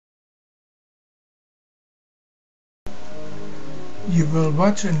You will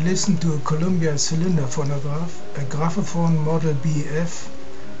watch and listen to a Columbia cylinder phonograph, a graphophone model BF,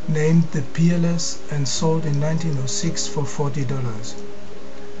 named the Peerless and sold in 1906 for $40.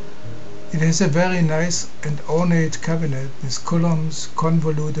 It has a very nice and ornate cabinet with columns,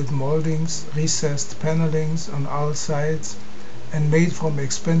 convoluted moldings, recessed panelings on all sides, and made from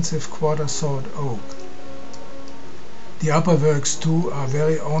expensive quarter-sawed oak. The upper works too are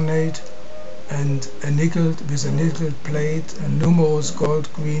very ornate and with a nickeled plate and numerous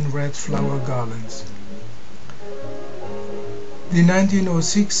gold, green, red flower garlands. The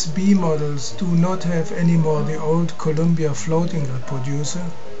 1906 B models do not have anymore the old Columbia floating reproducer,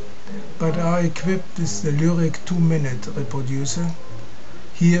 but are equipped with the Lyric 2-minute reproducer,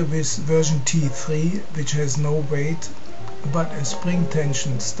 here with version T3, which has no weight but a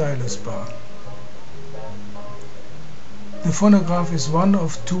spring-tension stylus bar. The phonograph is one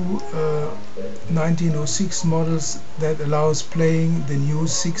of two 1906 models that allows playing the new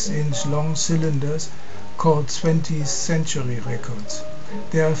 6-inch long cylinders called 20th Century records.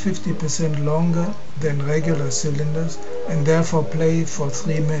 They are 50% longer than regular cylinders and therefore play for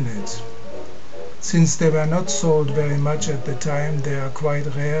 3 minutes. Since they were not sold very much at the time, they are quite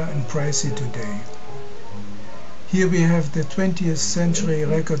rare and pricey today. Here we have the 20th Century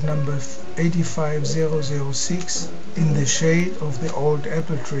record number 85006 in the shade of the old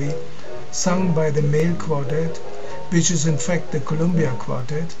apple tree, sung by the male quartet, which is in fact the Columbia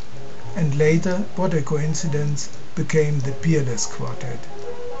Quartet, and later, what a coincidence, became the Peerless Quartet.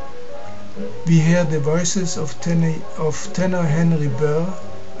 We hear the voices of tenor Henry Burr,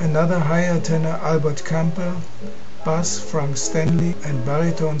 another higher tenor Albert Campbell, bass Frank Stanley, and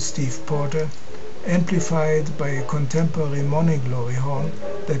baritone Steve Porter, amplified by a contemporary morning glory horn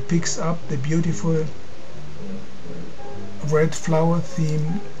that picks up the beautiful red flower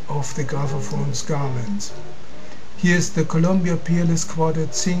theme of the graphophone's garlands. Here's the Columbia-Peerless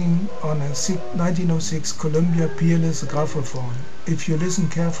Quartet singing on a 1906 Columbia-Peerless Graphophone. If you listen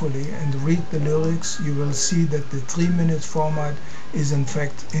carefully and read the lyrics, you will see that the 3-minute format is in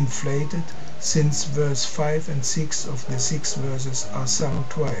fact inflated, since verse 5 and 6 of the 6 verses are sung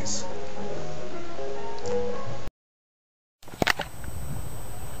twice.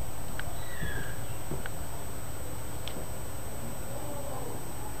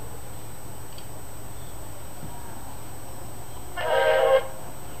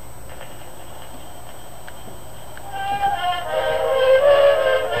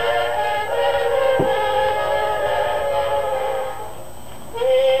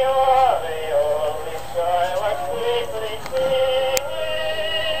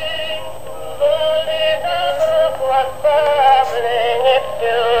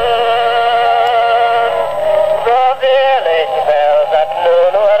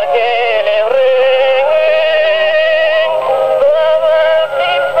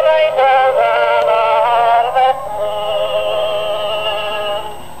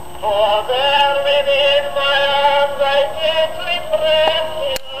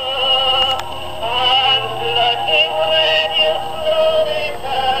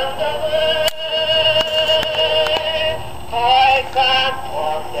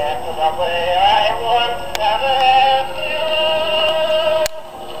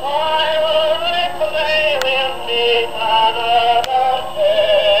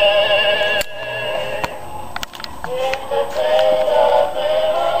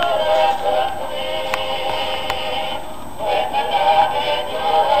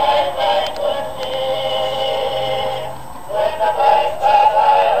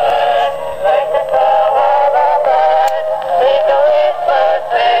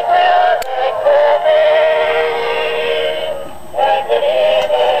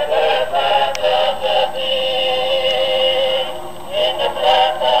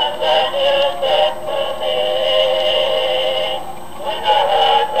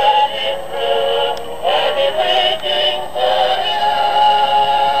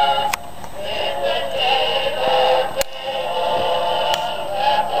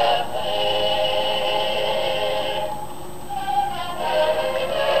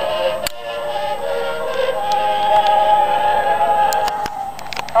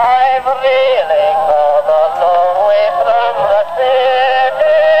 I've